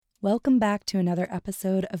Welcome back to another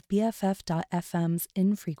episode of BFF.FM's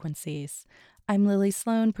In Frequencies. I'm Lily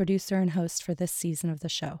Sloan, producer and host for this season of the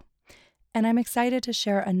show. And I'm excited to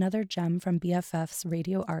share another gem from BFF's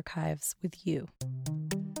radio archives with you.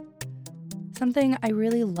 Something I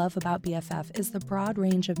really love about BFF is the broad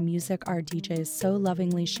range of music our DJs so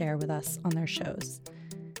lovingly share with us on their shows.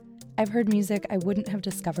 I've heard music I wouldn't have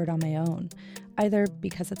discovered on my own, either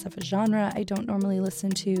because it's of a genre I don't normally listen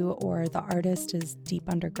to or the artist is deep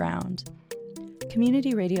underground.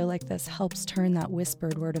 Community radio like this helps turn that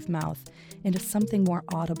whispered word of mouth into something more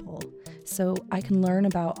audible, so I can learn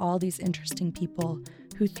about all these interesting people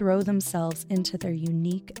who throw themselves into their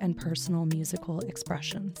unique and personal musical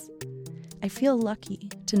expressions. I feel lucky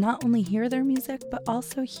to not only hear their music, but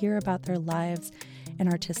also hear about their lives and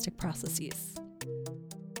artistic processes.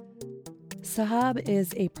 Sahab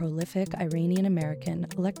is a prolific Iranian-American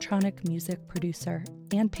electronic music producer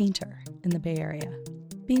and painter in the Bay Area.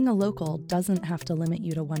 Being a local doesn't have to limit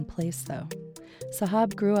you to one place, though.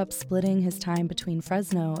 Sahab grew up splitting his time between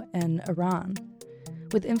Fresno and Iran.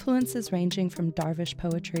 With influences ranging from Darvish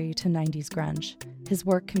poetry to 90s grunge, his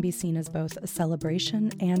work can be seen as both a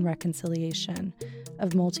celebration and reconciliation of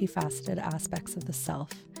multifaceted aspects of the self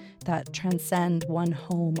that transcend one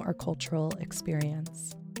home or cultural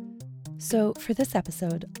experience. So for this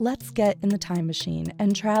episode, let's get in the time machine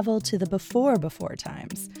and travel to the before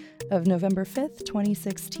times of November 5th,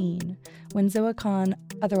 2016, when Zoa Khan,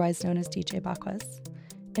 otherwise known as DJ Bakwas,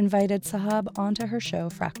 invited Sahab onto her show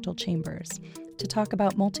Fractal Chambers to talk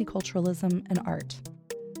about multiculturalism and art.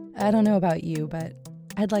 I don't know about you, but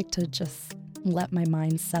I'd like to just let my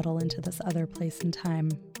mind settle into this other place and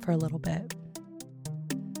time for a little bit.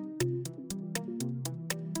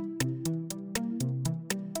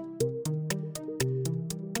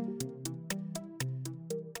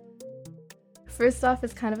 First off,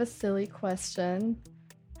 it's kind of a silly question.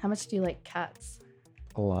 How much do you like cats?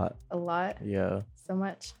 A lot. A lot? Yeah. So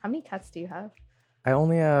much. How many cats do you have? I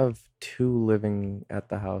only have 2 living at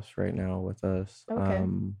the house right now with us. Okay.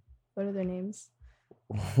 What are their names?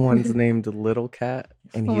 One's named Little Cat,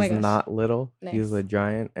 and Oh my he's gosh. not little. Nice. He's a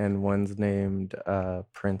giant. And one's named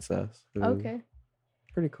Princess. Okay.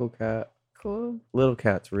 Pretty cool cat. Cool. Little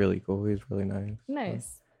Cat's really cool. He's really nice.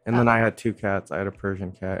 Nice. And then I had 2 cats. I had a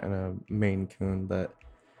Persian cat and a Maine Coon that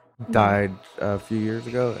died a few years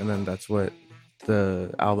ago. And then that's what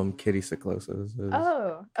the album Kitty Cyclosis is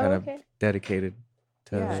Oh, kind okay. of dedicated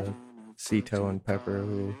to Yeah. Cito and Pepper,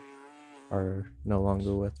 who are no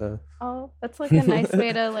longer with us. Oh, that's like a nice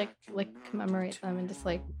way to like commemorate them and just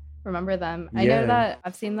like remember them. I know Yeah. that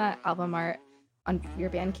I've seen that album art on your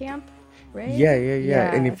Bandcamp, right? Yeah. And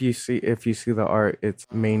Yeah. if you see the art, it's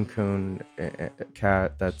Maine Coon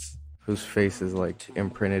cat whose face is like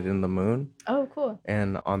imprinted in the moon. Oh, cool.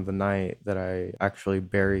 And on the night that I actually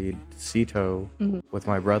buried Cito with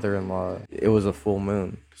my brother-in-law, it was a full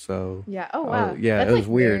moon. So Yeah. Oh, wow. yeah, That's, it was like,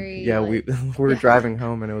 weird. very, Yeah, like- we were Yeah. driving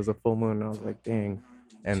home and it was a full moon, and I was like, dang.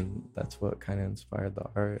 And that's what kind of inspired the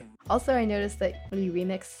art. Also, I noticed that when you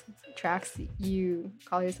remix tracks, you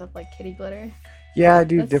call yourself like Kitty Glitter. Yeah, I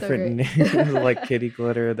do That's so different great. names like Kitty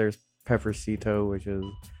Glitter. There's Peppercito, which is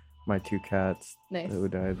my 2 cats Nice. who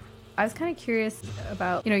died. I was kind of curious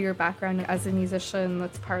about, your background as a musician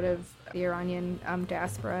that's part of the Iranian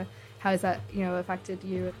diaspora. How has that, affected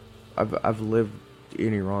you? I've lived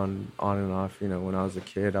in Iran on and off. When I was a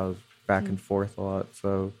kid, I was back and forth a lot.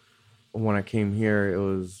 So when I came here, it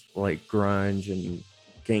was like grunge and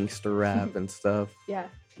gangster rap and stuff Yeah.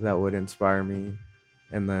 that would inspire me.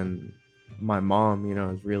 And then my mom,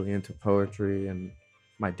 is really into poetry, and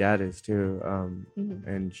my dad is too.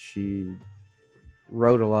 And she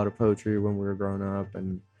wrote a lot of poetry when we were growing up,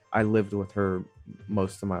 and I lived with her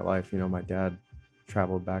most of my life. My dad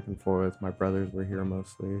traveled back and forth. My brothers were here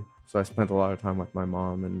mostly. So I spent a lot of time with my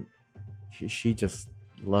mom, and she just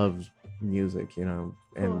loves music, and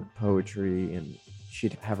Cool. poetry, and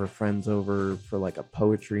she'd have her friends over for like a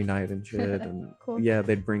poetry night and shit. And Cool. yeah,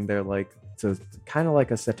 they'd bring their it's kind of like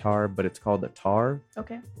a sitar, but it's called a tar,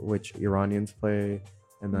 Okay. which Iranians play,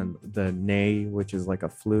 and then the ney, which is like a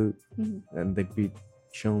flute. Mhm. And they'd be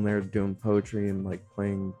chilling there doing poetry and like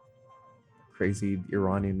playing crazy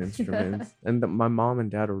Iranian instruments. And my mom and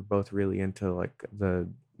dad were both really into like the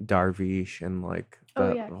Darvish and like Oh,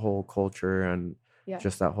 that yeah. whole culture and Yeah.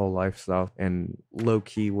 just that whole lifestyle. And low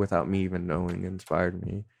key, without me even knowing, inspired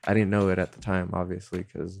me. I didn't know it at the time, obviously,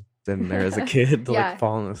 because then there as a kid Yeah. like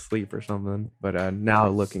falling asleep or something. But now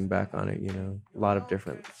looking back on it, a lot of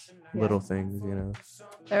different little things, you know.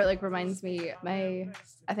 That like reminds me,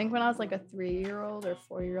 I think when I was like a 3-year-old or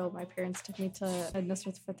 4-year-old, my parents took me to a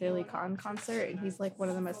Nusrat Fateh Ali Khan concert, and he's like one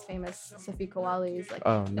of the most famous Sufi Qawalis like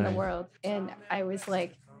in the world. And I was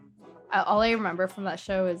like, all I remember from that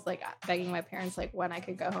show is like begging my parents like when I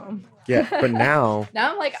could go home. Yeah, but now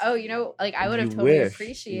I'm like, oh, you know, like I would have totally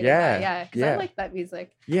appreciated that. Yeah, because I like that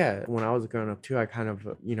music. Yeah, when I was growing up too, I kind of,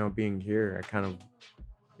 you know, being here,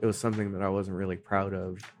 it was something that I wasn't really proud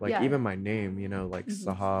of. Like even my name, you know, like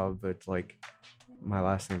Sahab, it's like my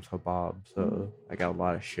last name's Habab, so I got a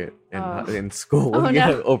lot of shit in school.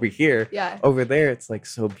 Over here, over there, it's like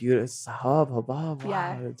so beautiful. Sahab, Habab,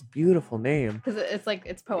 wow, it's a beautiful name because it's like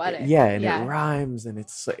it's poetic. Yeah, and it rhymes, and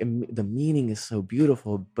the meaning is so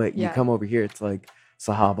beautiful. But you come over here, it's like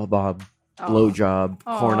Sahab, Habab, blowjob,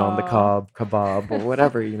 corn on the cob, kebab, or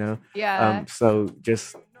whatever, you know. So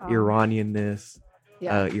just Iranianness,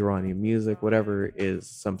 Iranian music, whatever, is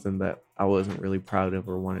something that I wasn't really proud of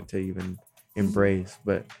or wanted to even embrace.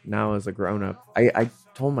 But now as a grown-up, I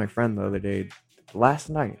told my friend the other day, last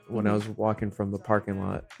night when I was walking from the parking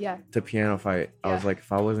lot to Piano Fight, I was like,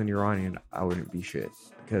 if I wasn't Iranian, I wouldn't be shit,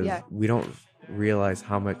 because we don't realize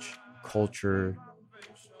how much culture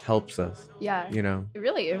helps us. You know, it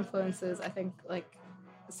really influences, I think, like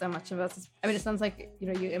so much of us. I mean, it sounds like, you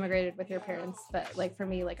know, you immigrated with your parents, but like for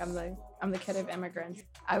me, like I'm the kid of immigrants.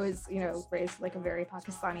 I was, you know, raised like a very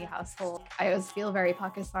Pakistani household. I always feel very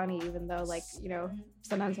Pakistani, even though, like, you know,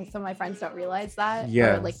 sometimes some of my friends don't realize that.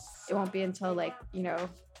 Or like it won't be until like, you know,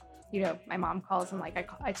 my mom calls and like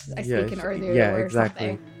I speak in Urdu or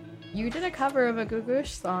something. You did a cover of a Gugush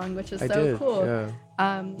song, which is so cool.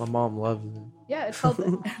 My mom loves it. Yeah, it's called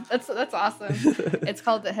that's awesome. It's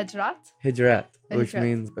called the Hijrat, which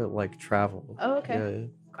means like travel. Oh, okay. Yeah.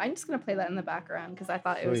 I'm just gonna play that in the background because I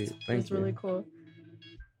thought it was really cool.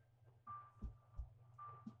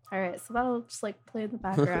 All right, so that'll just like play in the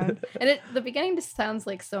background, and the beginning just sounds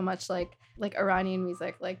like so much like Iranian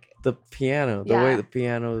music, like the piano, the way the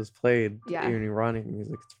piano is played in Iranian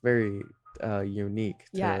music. It's very unique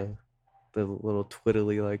to the little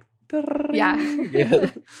twiddly like.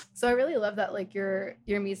 So I really love that like your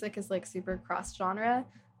music is like super cross genre.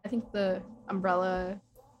 I think the umbrella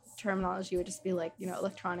terminology would just be like, you know,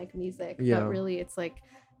 electronic music, but really it's like,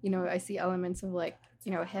 you know, I see elements of like,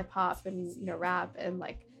 you know, hip hop and, you know, rap and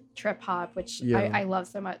like trip hop, which I love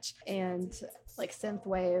so much, and like synth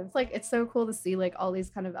wave. Like it's so cool to see like all these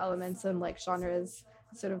kind of elements and like genres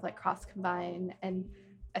sort of like cross combine, and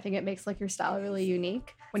I think it makes like your style really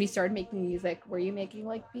unique. When you started making music, were you making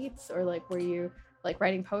like beats, or like were you like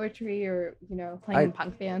writing poetry, or, you know, playing in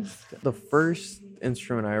punk bands? The first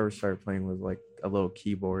instrument I ever started playing was like a little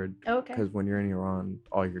keyboard. Because when you're in Iran,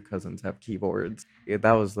 all your cousins have keyboards.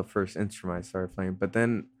 That was the first instrument I started playing. But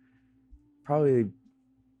then probably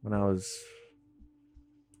when I was,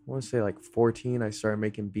 I want to say like 14, I started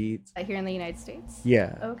making beats. Here in the United States?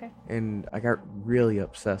 Yeah. And I got really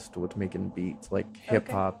obsessed with making beats, like hip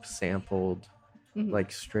hop sampled,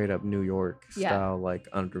 like straight up New York style, like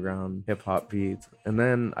underground hip hop beats. And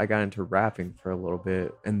then I got into rapping for a little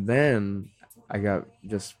bit. And then I got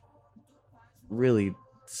just really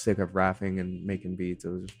sick of rapping and making beats. It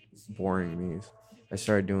was boring me. I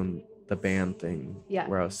started doing the band thing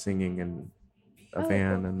where I was singing in a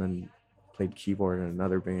band and then played keyboard in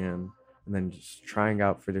another band, and then just trying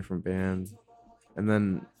out for different bands, and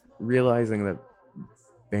then realizing that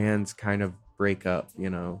bands kind of break up, you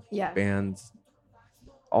know. Bands,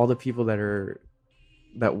 all the people that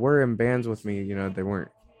were in bands with me, you know,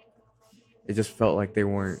 it just felt like they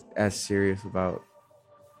weren't as serious about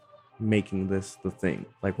making this the thing.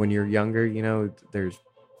 Like when you're younger, you know, there's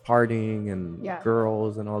partying and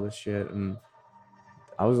girls and all this shit, and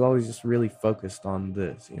I was always just really focused on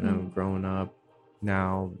this, you know, growing up,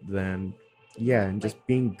 now, then, and just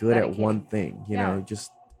being good at one thing, you know,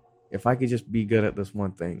 just if I could just be good at this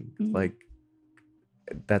one thing, like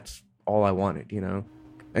that's all I wanted, you know,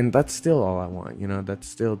 and that's still all I want, you know, that's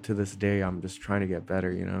still to this day, I'm just trying to get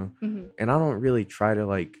better, you know, and I don't really try to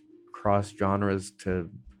like cross genres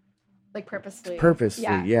to like purposely,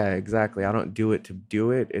 exactly. I don't do it to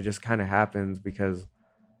do it. It just kind of happens because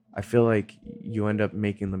I feel like you end up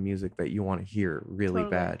making the music that you want to hear really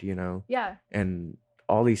bad, you know? And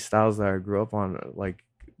all these styles that I grew up on, like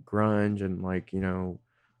grunge and like, you know,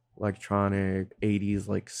 electronic, 80s,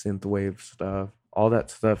 like synthwave stuff, all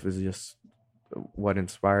that stuff is just what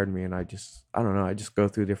inspired me. And I don't know, I just go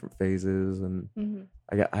through different phases. And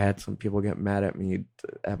I had some people get mad at me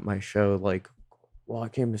at my show, like, well, I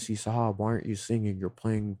came to see Sahab, why aren't you singing? You're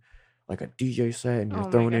playing like a DJ set and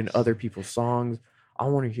you're throwing in other people's songs. I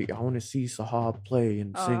want to see Sahab play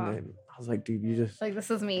and sing. And I was like, dude, you just like,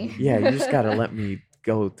 this is me. Yeah, you just gotta let me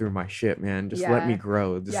go through my shit, man. Just let me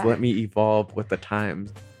grow. Just let me evolve with the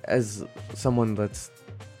times. As someone that's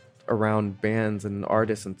around bands and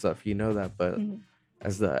artists and stuff, you know that, but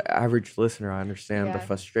as the average listener, I understand the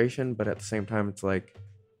frustration, but at the same time, it's like,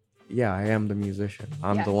 yeah, I am the musician.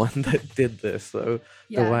 I'm the one that did this, so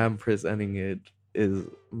the way I'm presenting it is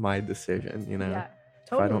my decision, you know? Yeah,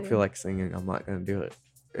 totally. If I don't feel like singing, I'm not gonna do it.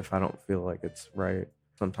 If I don't feel like it's right,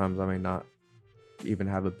 sometimes I may not even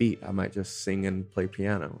have a beat. I might just sing and play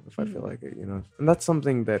piano if I feel like it, you know? And that's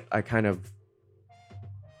something that I kind of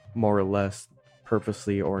more or less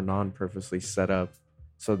purposely or non-purposely set up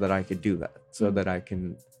so that I could do that, so that I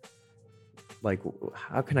can, like,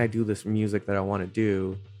 how can I do this music that I want to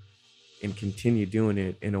do and continue doing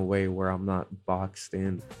it in a way where I'm not boxed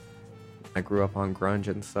in. I grew up on grunge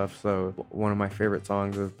and stuff, so one of my favorite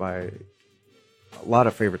songs is a lot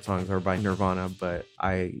of favorite songs are by Nirvana, but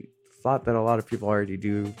I thought that a lot of people already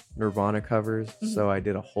do Nirvana covers, so I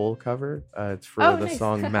did a whole cover. It's for the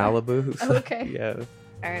song Malibu. So, okay. Yeah.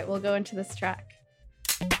 All right, we'll go into this track.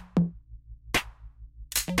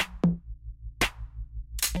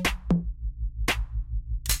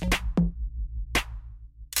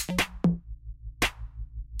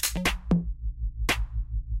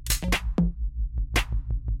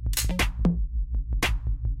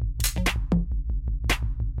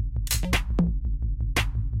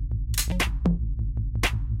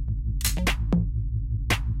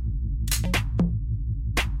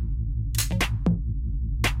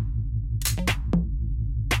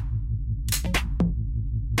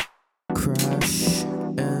 Crash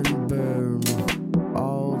and burn,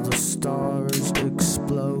 all the stars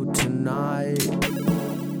explode tonight.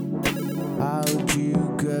 How'd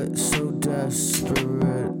you get so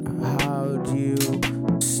desperate? How'd you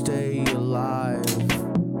stay alive?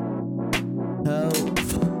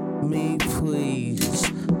 Help me please,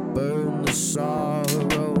 burn the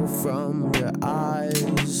sorrow from your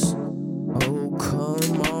eyes. Oh,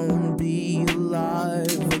 come on, be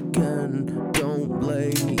alive again. Don't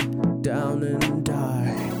lay me down and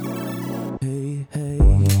die. Hey, hey, you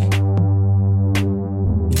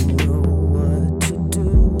know what to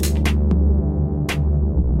do.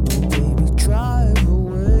 Baby, drive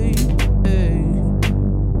away, hey,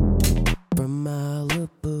 from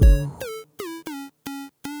Malibu.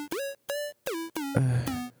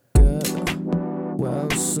 Get well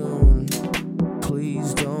soon.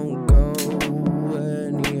 Please don't go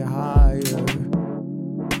any higher.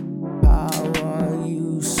 How are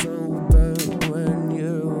you so burnt when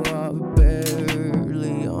you are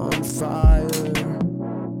barely on fire?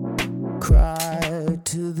 Cry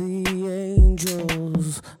to the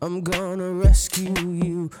angels, I'm gonna rescue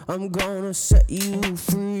you, I'm gonna set you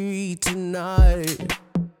free tonight.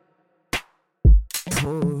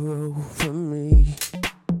 Pour over me.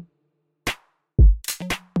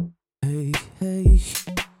 Hey, hey,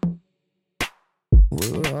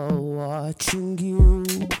 we're all watching you.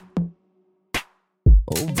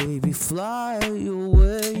 Oh, baby, fly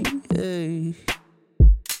away, hey,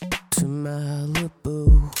 to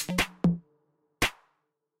Malibu.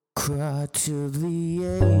 Cry to the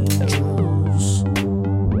angels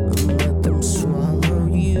and let them swallow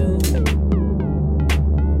you.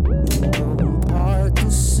 Go and part the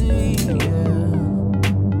sea, yeah,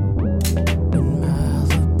 in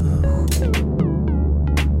Malibu.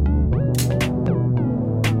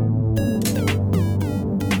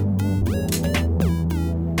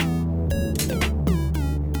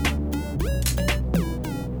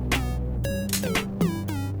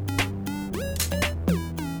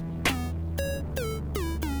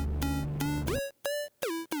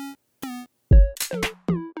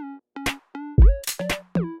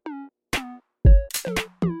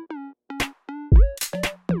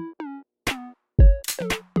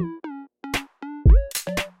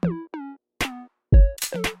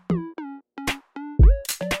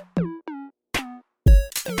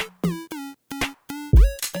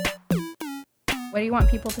 What do you want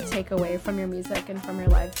people to take away from your music and from your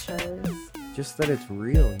live shows? Just that it's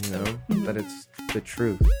real, you know? That it's the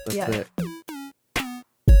truth. That's it.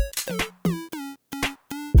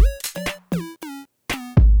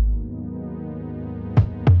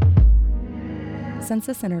 Since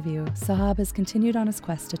this interview, Sahab has continued on his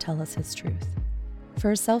quest to tell us his truth.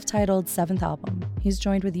 For his self-titled 7th album, he's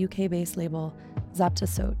joined with UK-based label Zabta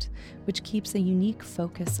Sot, which keeps a unique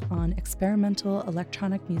focus on experimental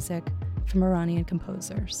electronic music from Iranian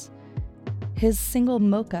composers. His single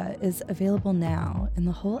Mocha is available now, and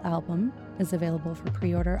the whole album is available for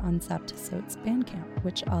pre-order on Zabta Sot's Bandcamp,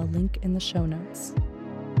 which I'll link in the show notes.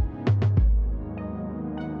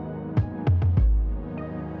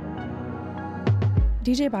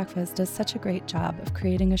 DJ Bakfez does such a great job of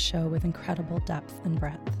creating a show with incredible depth and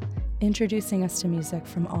breadth, introducing us to music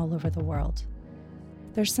from all over the world.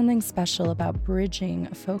 There's something special about bridging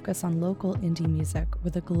a focus on local indie music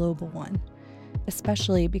with a global one,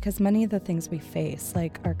 especially because many of the things we face,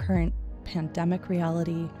 like our current pandemic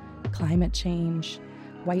reality, climate change,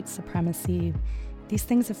 white supremacy, these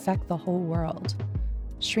things affect the whole world.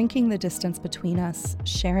 Shrinking the distance between us,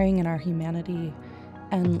 sharing in our humanity,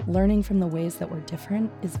 and learning from the ways that we're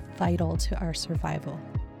different is vital to our survival.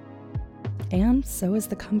 And so is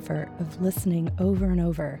the comfort of listening over and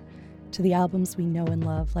over to the albums we know and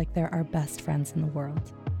love like they're our best friends in the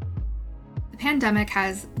world. The pandemic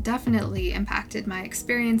has definitely impacted my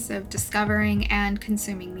experience of discovering and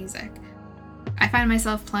consuming music. I find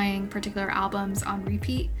myself playing particular albums on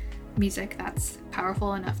repeat, music that's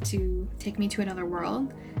powerful enough to take me to another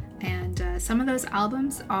world. And some of those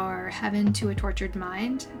albums are Heaven to a Tortured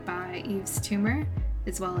Mind by Yves Tumor,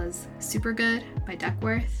 as well as Super Good by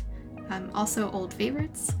Duckworth. Also old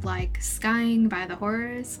favorites like Skying by The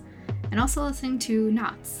Horrors, and also listening to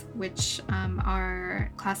Naats, which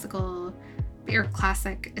are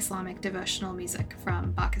classic Islamic devotional music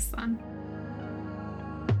from Pakistan.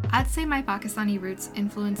 I'd say my Pakistani roots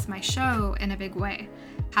influenced my show in a big way.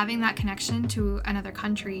 Having that connection to another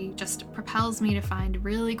country just propels me to find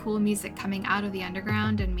really cool music coming out of the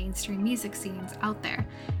underground and mainstream music scenes out there.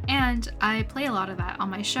 And I play a lot of that on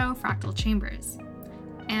my show, Fractal Chambers.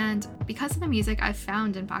 And because of the music I've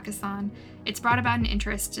found in Pakistan, it's brought about an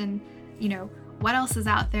interest in, what else is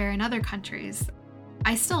out there in other countries.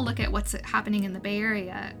 I still look at what's happening in the Bay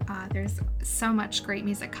Area. There's so much great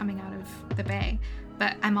music coming out of the Bay,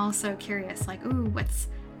 but I'm also curious,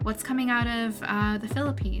 what's coming out of the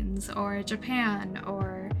Philippines or Japan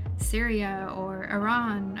or Syria or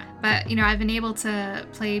Iran. But, I've been able to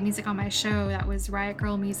play music on my show that was Riot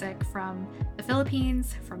Grrrl music from the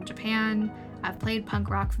Philippines, from Japan. I've played punk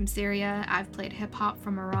rock from Syria. I've played hip hop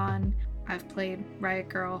from Iran. I've played Riot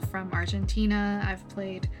Grrrl from Argentina. I've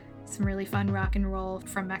played some really fun rock and roll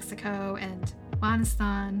from Mexico and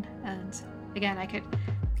Afghanistan. And again, I could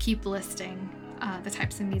keep listing the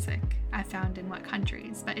types of music I found in what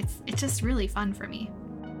countries, but it's just really fun for me.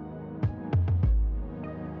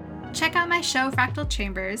 Check out my show Fractal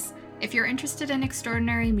Chambers if you're interested in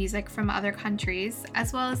extraordinary music from other countries,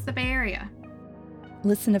 as well as the Bay Area.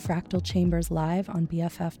 Listen to Fractal Chambers live on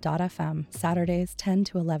BFF.fm, Saturdays 10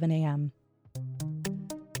 to 11 a.m.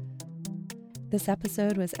 This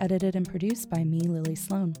episode was edited and produced by me, Lily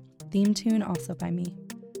Sloan. Theme tune also by me.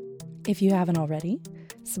 If you haven't already,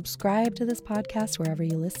 subscribe to this podcast wherever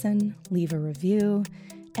you listen, leave a review,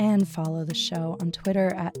 and follow the show on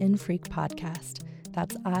Twitter at InFreq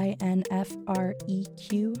That's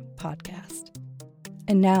INFREQ podcast.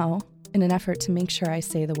 And now, in an effort to make sure I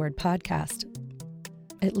say the word podcast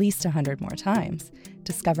at least 100 more times,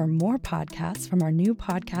 discover more podcasts from our new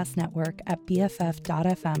podcast network at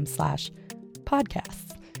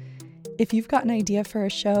bff.fm/podcasts. If you've got an idea for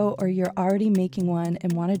a show, or you're already making one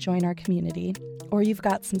and want to join our community, or you've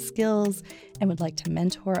got some skills and would like to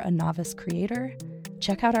mentor a novice creator,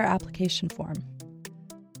 check out our application form.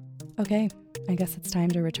 Okay, I guess it's time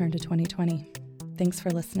to return to 2020. Thanks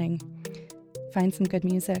for listening. Find some good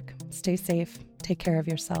music, stay safe, take care of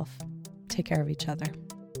yourself, take care of each other.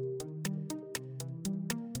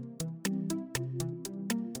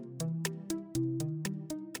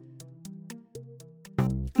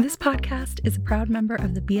 This podcast is a proud member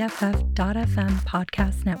of the BFF.fm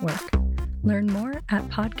podcast network. Learn more at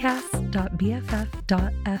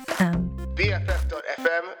podcasts.bff.fm.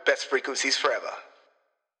 BFF.fm, best frequencies forever.